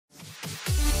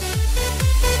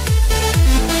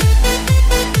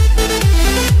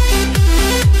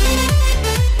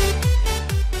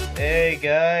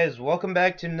guys, welcome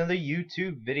back to another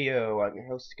YouTube video. I'm your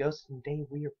host Ghost, and today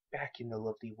we are back in the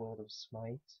lovely world of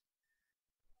Smite.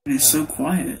 It's so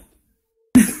quiet.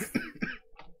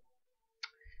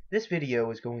 This video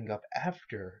is going up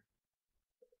after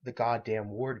the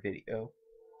goddamn ward video.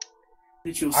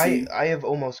 Did you see? I have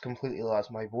almost completely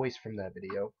lost my voice from that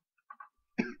video.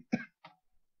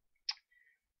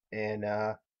 And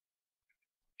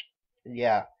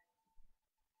yeah,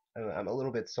 I'm a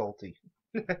little bit salty.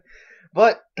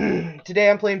 But today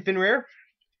I'm playing Fenrir.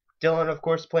 Dylan, of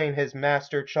course, playing his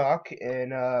Master Chalk,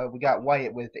 and we got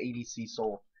Wyatt with ADC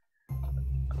Soul.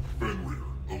 Fenrir,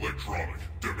 Electronic,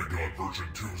 Demigod version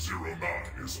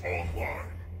 209 is online.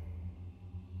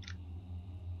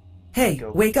 Hey,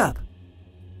 Go. wake up!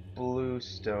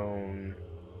 Bluestone.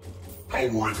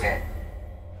 Powering up.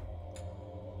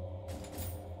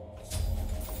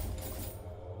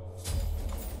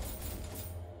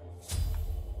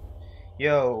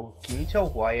 Yo, can you tell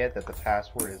Wyatt that the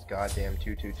password is goddamn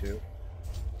 222?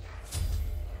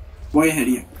 Way ahead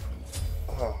of you.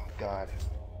 Oh god.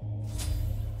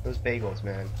 Those bagels,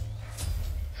 man.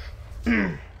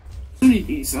 You need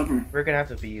to eat supper. We're gonna have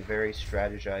to be very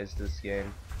strategized this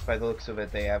game. By the looks of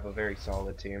it, they have a very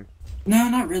solid team. No,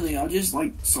 not really. I'll just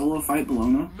like solo fight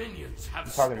Bologna. Minions have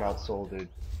I'm talking about Soul, dude.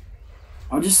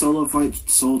 I'll just solo fight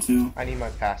Soul too. I need my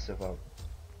passive up.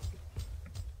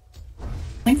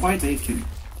 I think White's AFK.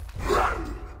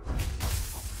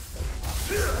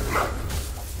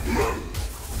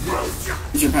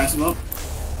 Is your passive up?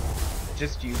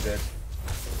 Just use it.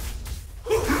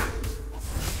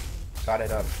 Got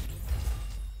it up.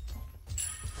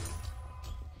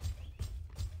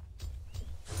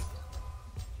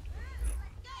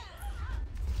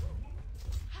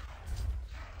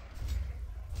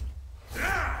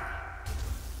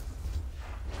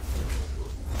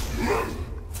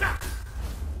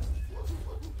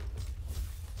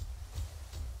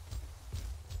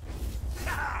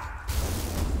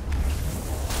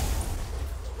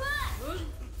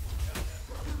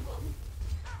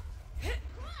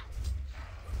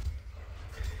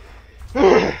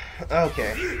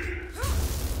 Okay.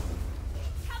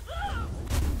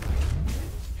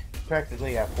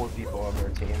 Practically have 4 people on their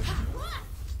team.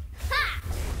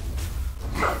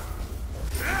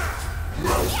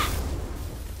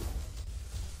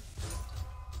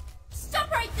 Stop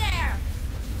right there!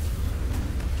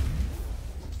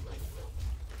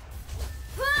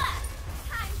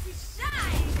 Time to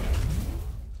shine!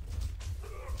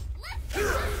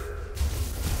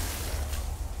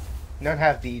 You don't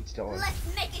have beads, Dylan.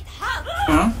 Let's make it hot!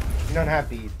 Huh? You don't have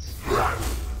beads.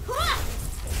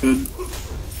 Good.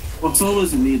 Well, Soul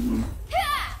doesn't need them.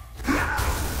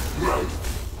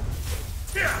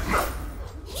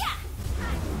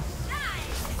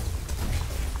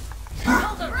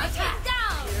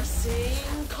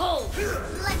 Piercing cold!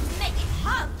 Let's make it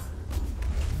hot!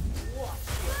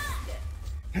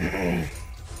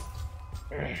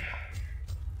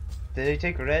 Did they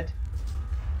take red?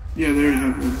 Yeah, there you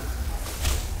have it.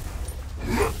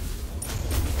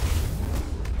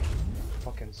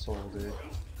 Fucking Soul, dude.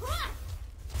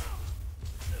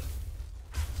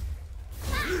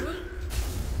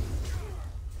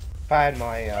 If I had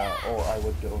my ult, I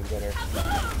would go and get her.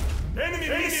 Enemy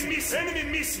missing! Enemy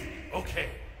missing! Okay.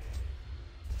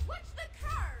 What's the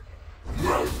curve?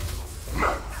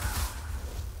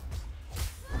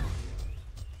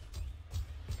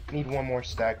 Need one more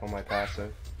stack on my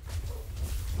passive.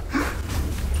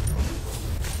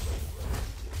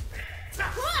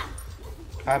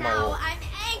 I have my Now ult. I'm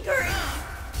angry!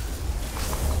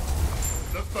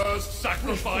 The first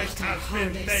sacrifice has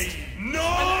been made. No!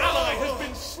 An ally has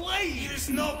been slain! It is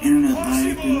not Internet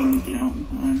lag possible! didn't get out in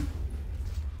time.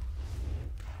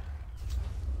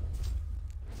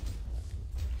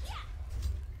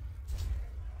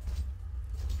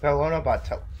 Bellona bought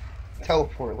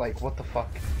teleport, like, what the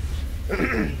fuck?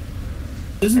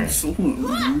 Isn't Soul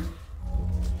over?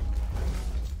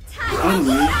 By the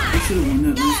way, I should have won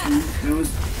that last one. That was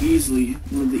easily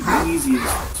one of the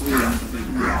easiest Soul runs I've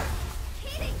ever had.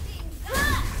 Hitting things!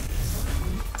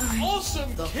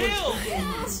 Awesome kill! A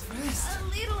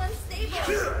little unstable.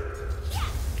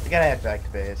 I gotta head back to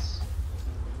base.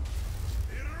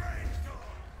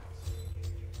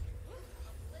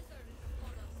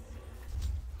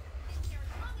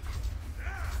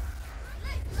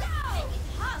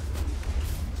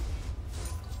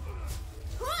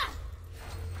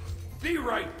 Be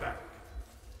right back.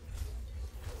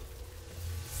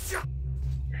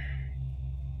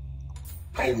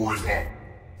 Powering up.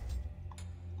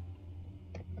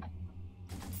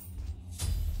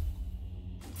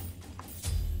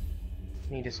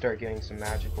 Need to start getting some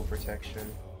magical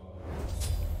protection.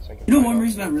 can You know find one out.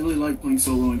 reason I really like playing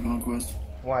solo in Conquest?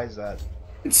 Why is that?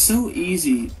 It's so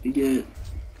easy to get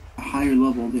a higher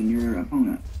level than your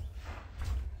opponent.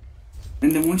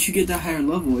 And then once you get that higher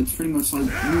level, it's pretty much like you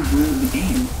rule the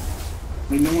game.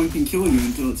 Like no one can kill you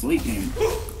until it's late game.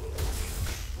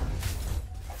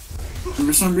 And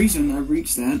for some reason, I've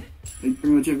reached that in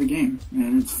pretty much every game,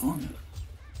 and it's fun.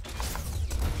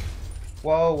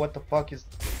 Whoa, what the fuck is...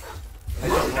 I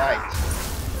just lagged.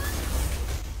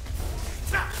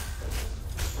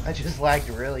 I just lagged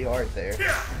really hard there.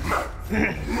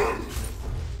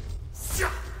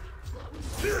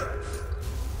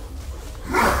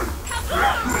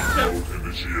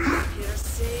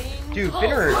 Dude,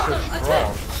 Finner is so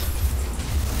strong.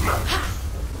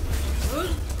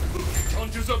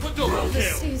 Conjures up a double The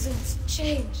kill. seasons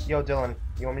change. Yo, Dylan,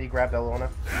 you want me to grab Bellona?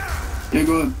 Yeah,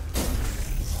 go ahead.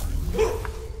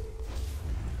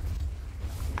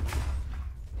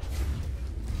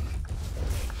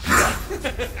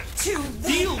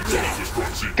 Deal with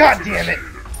it. God damn it!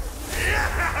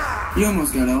 You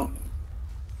almost got out.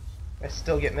 I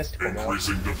still get mystical now.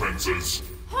 Increasing defenses.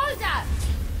 Hold up!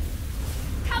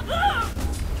 Kaboom!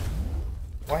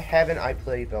 Why haven't I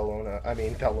played Bellona? I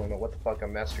mean, Bellona, what the fuck?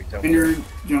 I'm Mastery Tower. Finner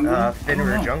jungle? I don't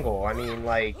Finner know. Jungle. I mean,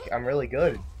 like, I'm really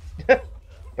good.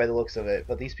 By the looks of it.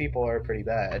 But these people are pretty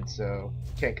bad, so...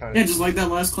 Can't kind of... Yeah, just like that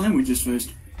last clan we just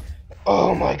faced.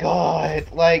 Oh my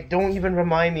god! Like, don't even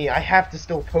remind me. I have to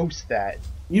still post that.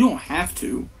 You don't have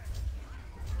to.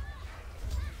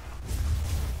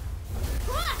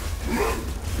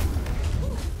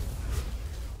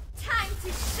 Time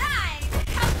to shine!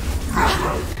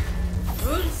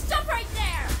 Stop right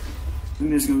there! I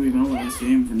think this is gonna be my last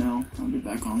game for now. I'll be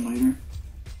back on later.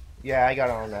 Yeah, I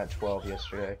got on that 12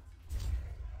 yesterday.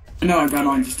 I know I got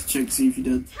on just to check to see if you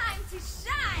did. Time to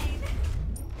shine!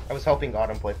 I was helping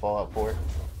Autumn play Fallout 4.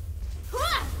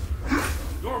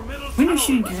 Your middle When tower is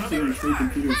she in is Kathy under on free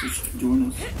computer so she can join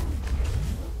us?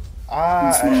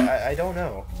 I don't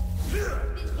know. Been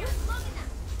here long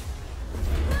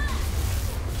enough.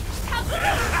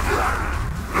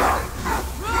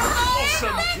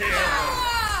 awesome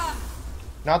kill.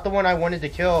 Not the one I wanted to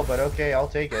kill, but okay, I'll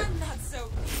take it. Not so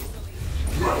easily.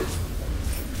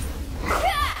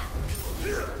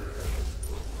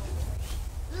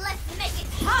 Let's make it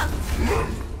hot!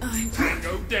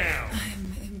 Go down.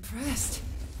 I'm impressed.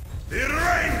 The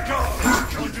rain god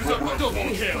conjures up a double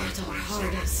kill. Fought our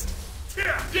hardest.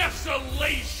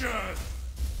 Desolation.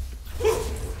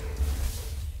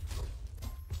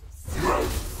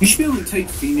 You should be able to take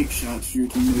Phoenix shots for your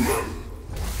teammates.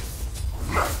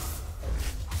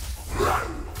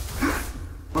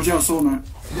 Watch out, Soul Knight.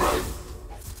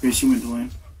 Okay, she went to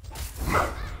lane.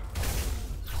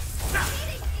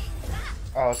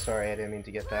 Oh, sorry, I didn't mean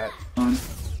to get that. Fine.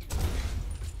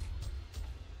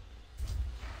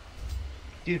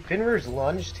 Dude, Finner's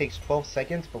lunge takes 12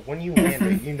 seconds, but when you land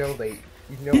it, you know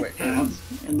it hurts.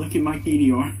 And look at my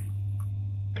PDR.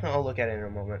 I'll look at it in a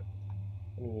moment.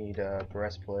 I need a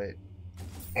breastplate.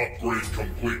 Upgrade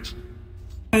complete.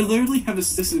 I literally have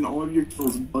assisted in all of your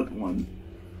kills but one.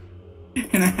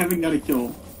 And I haven't got a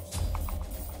kill.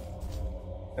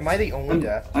 Am I the only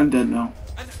death? I'm dead now.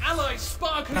 An ally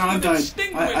spark has No, I've been died.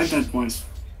 extinguished. I've died twice.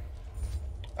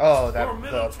 Oh, Your that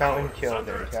middle the fountain tower is kill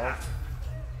under there, count? attack.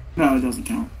 No, it doesn't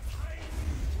count.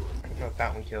 No,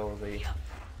 fountain kill, the...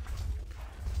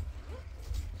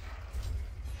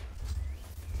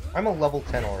 I'm a level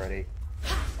 10 already.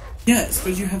 Yes,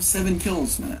 because you have 7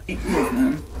 kills, man. 8 kills,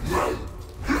 man.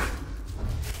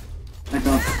 Back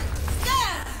up.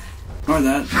 Ignore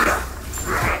that.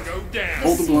 Go down.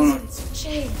 Hold the blown up. Seasons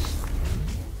change.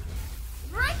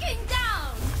 Breaking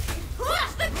down!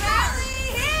 What's the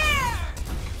rally here?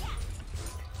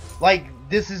 Like,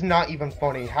 this is not even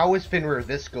funny. How is Finrer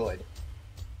this good?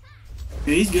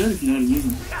 Yeah, he's good if you know how to use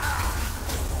him.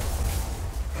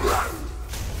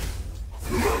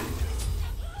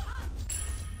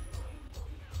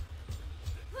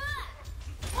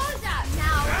 Hold up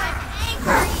now, I'm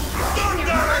angry!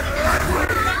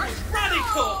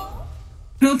 Radical.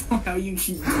 I don't know how you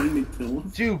keep getting the kills.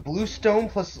 Dude, Bluestone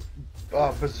plus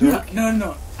Berserk?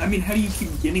 No. I mean, how do you keep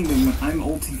getting them when I'm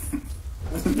ulting them?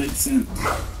 Doesn't make sense.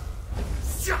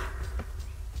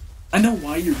 I know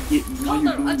why you're doing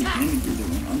the damage you're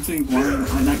doing. I'm saying why am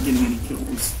I not getting any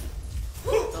kills?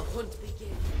 The hunt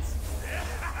begins.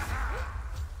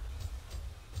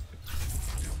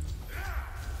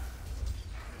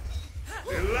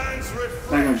 The lands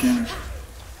refresh. Back up, Cannon.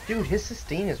 Dude, his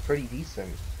sustain is pretty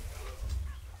decent.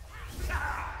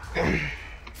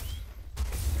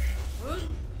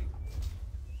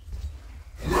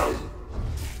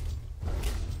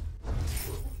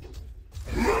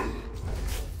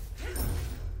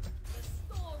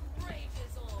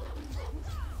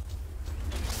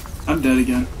 I'm dead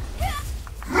again.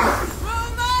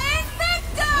 Roma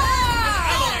Invicta!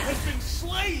 Ally has been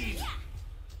slain!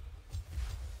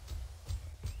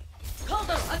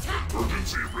 Calder, attack!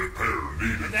 Emergency repair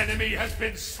needed. An enemy has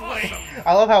been slain!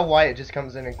 I love how Wyatt just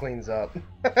comes in and cleans up. Dude,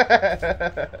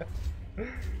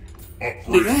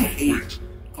 I hate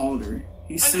Calder.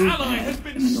 He's so An ally bad has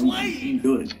been and annoying slain! and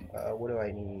good. What do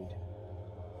I need?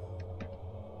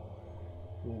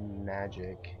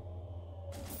 Magic.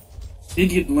 Need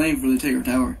to get the lane for the Taker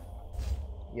Tower.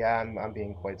 Yeah, I'm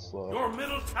being quite slow. Your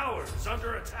middle tower is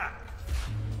under attack.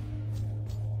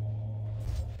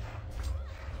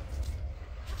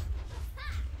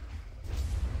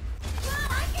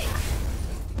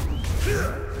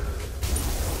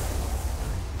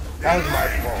 That was my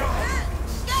fault.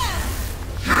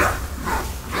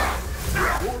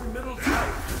 Your middle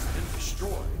tower has been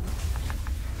destroyed.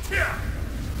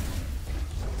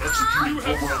 You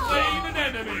have slain an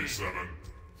enemy.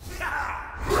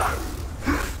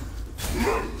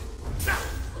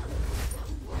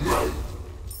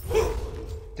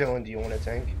 Dylan, do you want a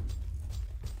tank?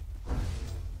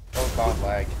 Oh,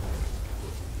 Godlike.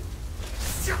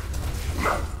 Good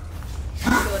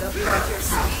up your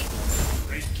speed.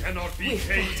 They cannot be We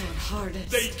fought caged. our hardest.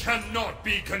 They cannot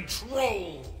be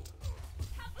controlled.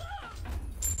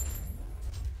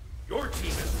 Your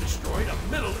team has destroyed a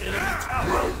middle enemy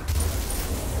tower.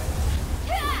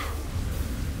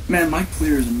 Man, my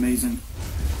clear is amazing.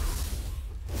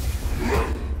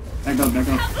 Back up, back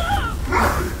up.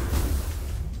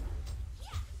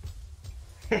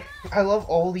 I love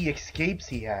all the escapes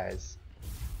he has.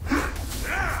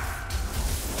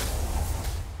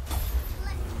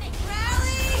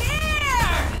 Rally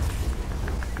here!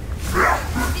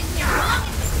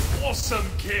 Awesome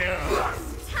kill.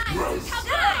 Time to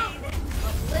shine! A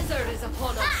blizzard is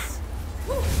upon us.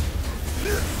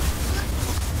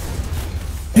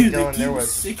 Dude, Dylan, they there keep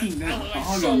was- sicking that Ally dog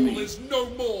on soul me. is no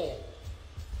more.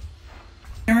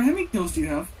 Cameron, how many kills do you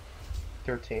have?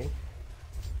 13.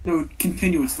 No,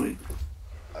 continuously.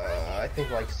 I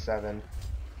think like 7.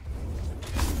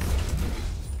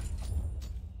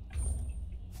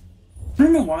 I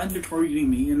don't know why they're targeting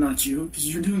me and not you,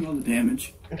 because you're doing all the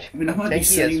damage. I mean, I might be Tanky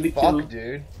setting the as kill. fuck,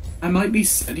 dude. I might be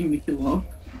setting the kill up,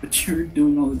 but you're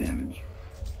doing all the damage.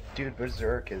 Dude,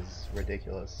 Berserk is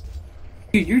ridiculous.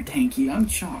 Dude, you're tanky. I'm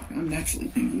shocked. I'm naturally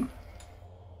tanky.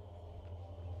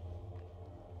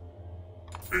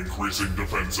 Increasing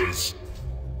defenses.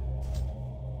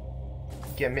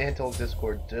 Get Mantle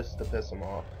Discord just to piss him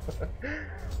off.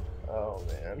 Oh,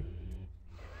 man.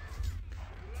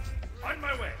 On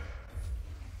my way.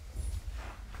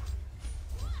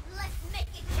 Let's make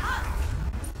it up!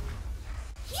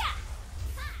 Yeah!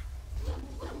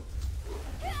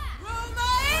 Roma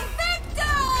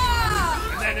Invicta!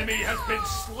 An enemy has been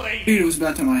slain. Dude, it was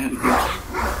about time I had to go.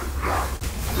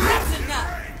 That's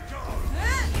enough!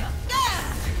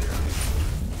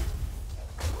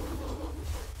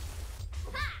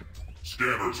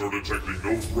 Scanners are detecting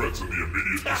no threats in the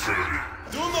immediate vicinity.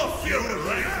 Do not feel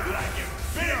like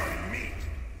bury me.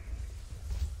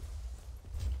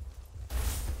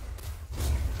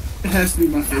 It has to be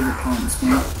my favorite pawn,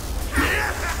 Smite.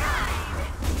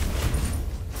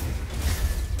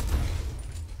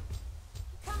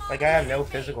 Like, I have no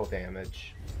physical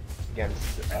damage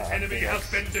against, Enemy has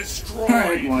been destroyed.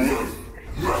 Alright, Wyatt.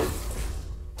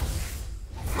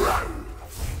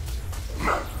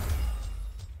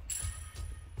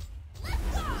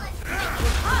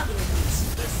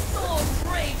 The storm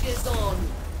rages on.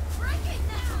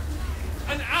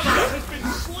 An ally has been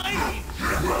slain.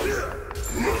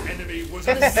 The enemy was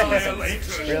annihilated.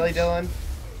 Really, Dylan?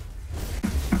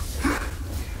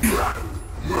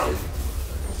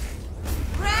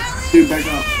 Rally Dude, back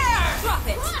up. here! Drop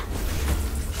it.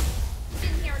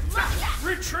 In here, look!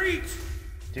 Retreat.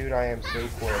 Dude, I am so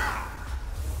quick.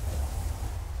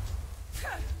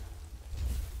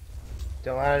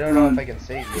 Dylan, I don't know if I can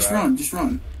save you. Just out. run, just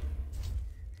run.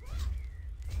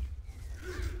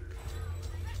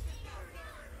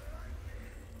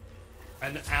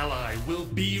 An ally will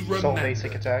be Soul remembered.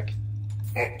 basic attack.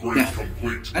 Upgrade Yeah.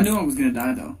 complete. I knew I was gonna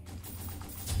die though.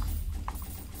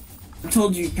 I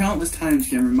told you countless times,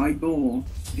 Cameron, my goal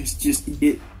is just to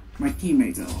get my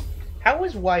teammates out. How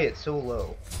is Wyatt so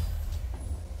low?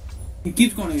 He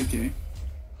keeps going AFK.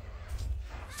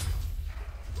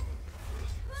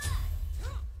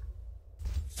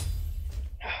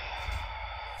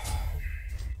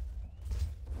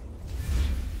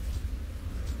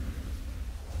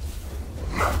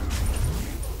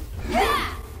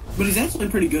 But he's actually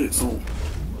pretty good at Soul.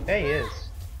 Yeah, he is.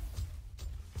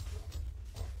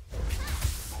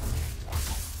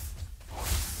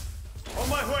 On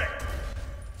my way.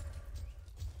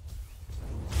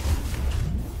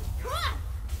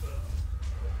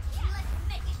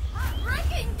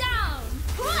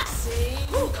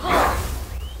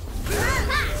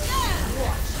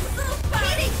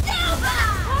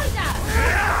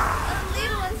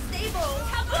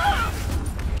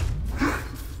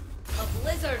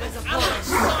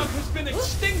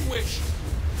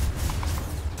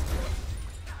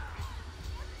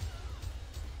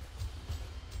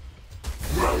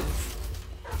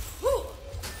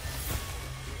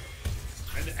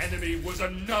 enemy was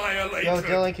annihilated. Yo,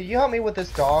 Dylan, can you help me with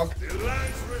this dog?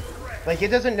 Like, it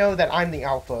doesn't know that I'm the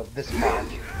alpha of this pack.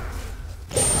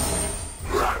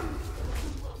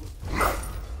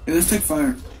 Hey, let's take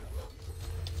fire.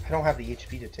 I don't have the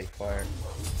HP to take fire.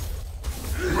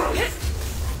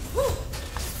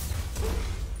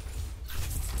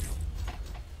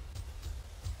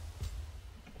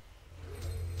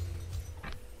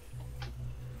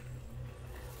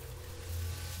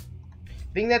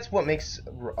 I think that's what makes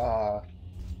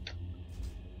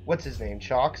what's his name,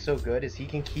 Chalk, so good, is he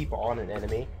can keep on an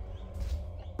enemy.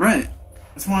 Right.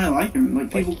 That's why I like him. Like,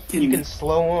 people Like, can... you can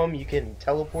slow him, you can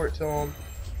teleport to him.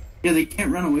 Yeah, they can't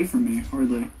run away from me,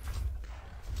 hardly.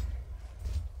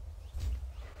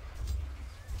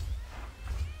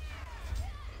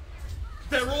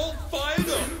 They're all fired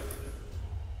up.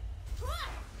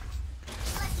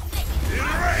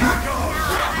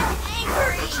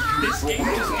 This game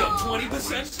just got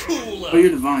 20% cooler. Oh, you're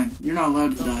divine. You're not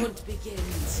allowed to The die. hunt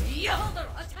begins. Yonder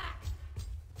attack.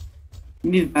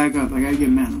 You need to back up. I gotta get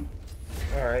mana.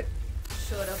 Alright.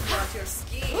 Should have brought your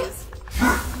skis.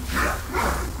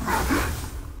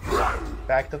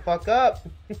 Back the fuck up!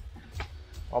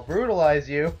 I'll brutalize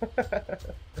you.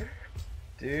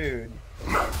 Dude.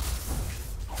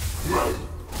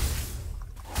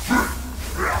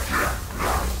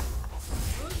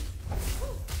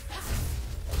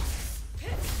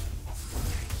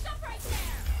 Stop right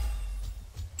there.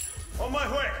 On my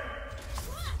way.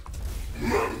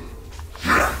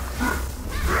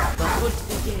 The hunt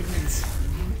begins.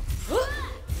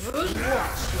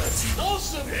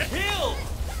 Awesome kill!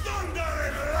 Thunder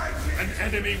and lightning! An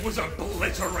enemy was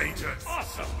obliterated.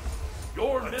 Awesome.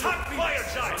 Your attack fire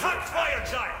giant! Attack fire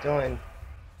giant!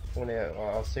 Dylan,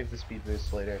 I'll save the speed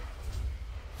boost later.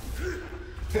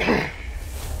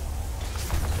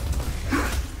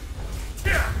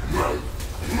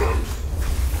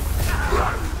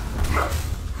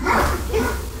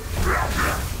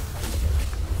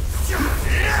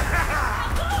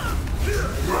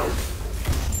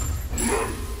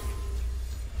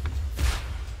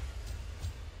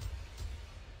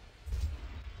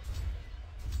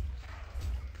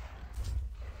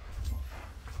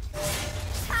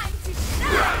 Time to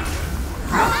shine.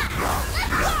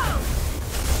 Let's go.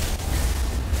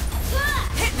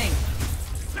 Hit me.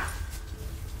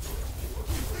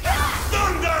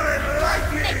 Thunder and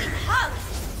lightning! Making hug.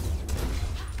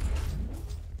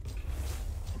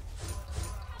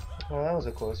 Well, that was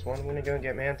a close one. I'm gonna go and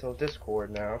get Mantle of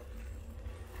Discord now.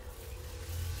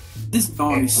 This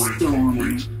dog is still on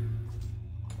me.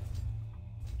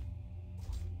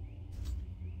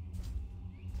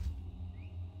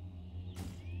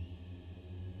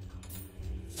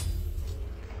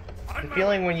 The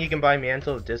feeling when you can buy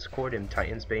Mantle of Discord and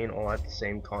Titan's Bane all at the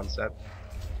same concept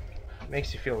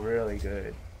makes you feel really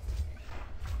good.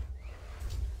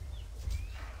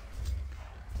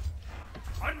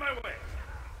 On my way.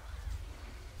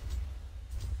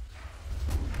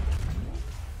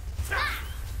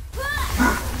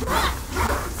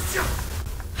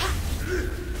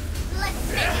 Let's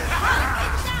make it hug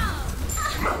and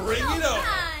down. Bring it on.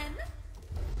 Fun.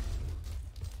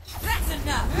 That's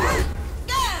enough.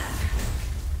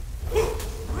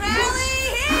 Rally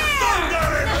here. Thunder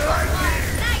and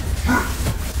lightning! Nice.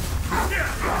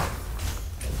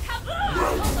 Counter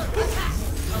attack.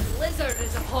 A blizzard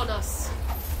is upon us.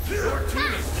 Your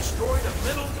team has destroyed a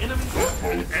middle enemy.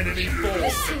 An enemy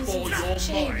falls before your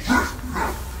mind.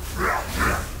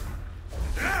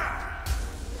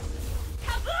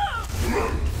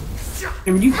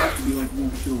 Hey, when you have to be like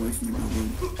 1 kill away from the goblin.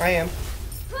 I am.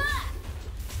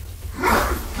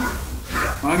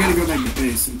 Well, I gotta go back to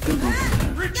base and think about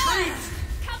that. Retreat!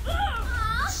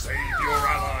 Save your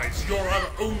allies. You're our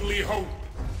only hope.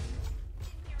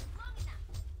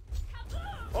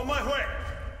 On my way.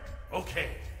 Okay.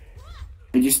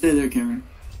 Hey, just stay there, Cameron.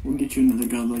 We'll get you another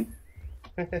godlike.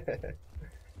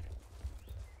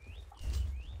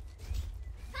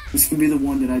 This can be the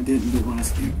one that I didn't get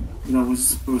last game, that I was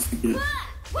supposed to get.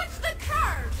 What's the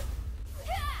card?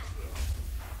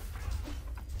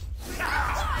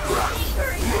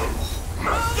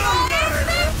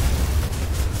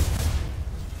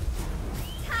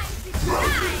 Time to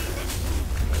shine.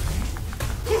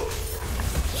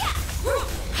 Yeah.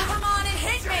 Come on and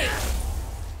hit me.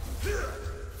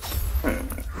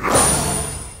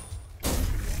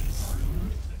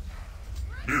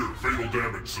 Near fatal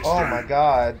damage sustained. Oh my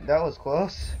god, that was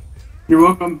close. You're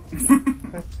welcome.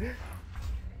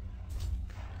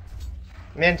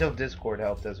 Mantle of Discord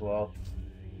helped as well.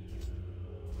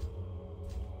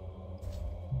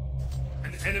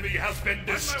 An enemy has been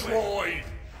destroyed.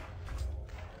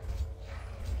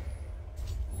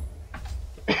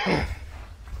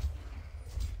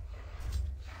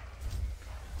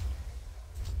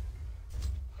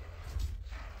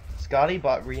 Scotty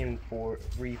bought Runeforged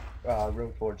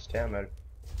Tamid.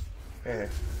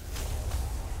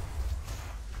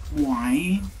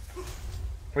 Why?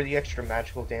 For the extra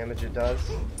magical damage it does,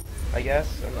 I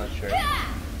guess. I'm not sure.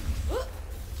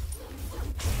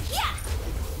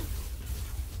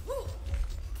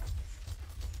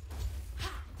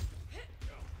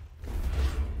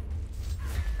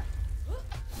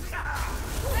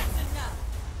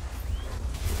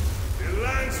 The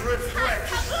lands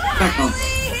refresh. Back up.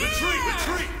 Retreat,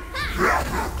 retreat.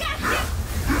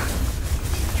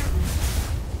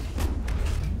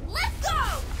 Let's go!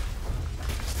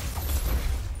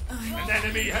 An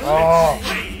enemy has Oh. been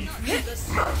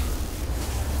slain.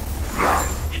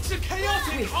 It's a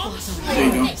chaotic onslaught. There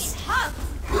you go.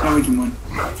 Now we can win.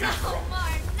 Oh,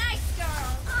 Mark, nice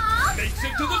girl. Aw. Makes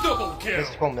it to the double kill.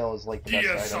 Mystical Mill is like the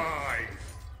best item. Deicide.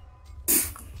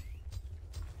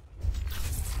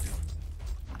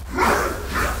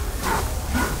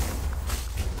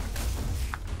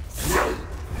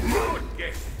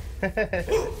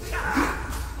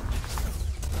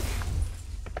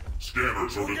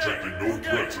 Scanners are detecting no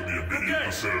threats in the immediate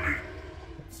vicinity.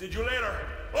 See you later.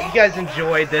 If you guys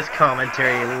enjoyed this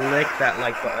commentary, lick that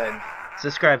like button.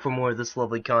 Subscribe for more of this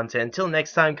lovely content. Until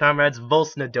next time, comrades,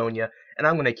 Vos Nadonia, and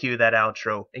I'm gonna cue that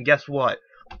outro. And guess what?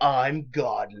 I'm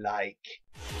godlike.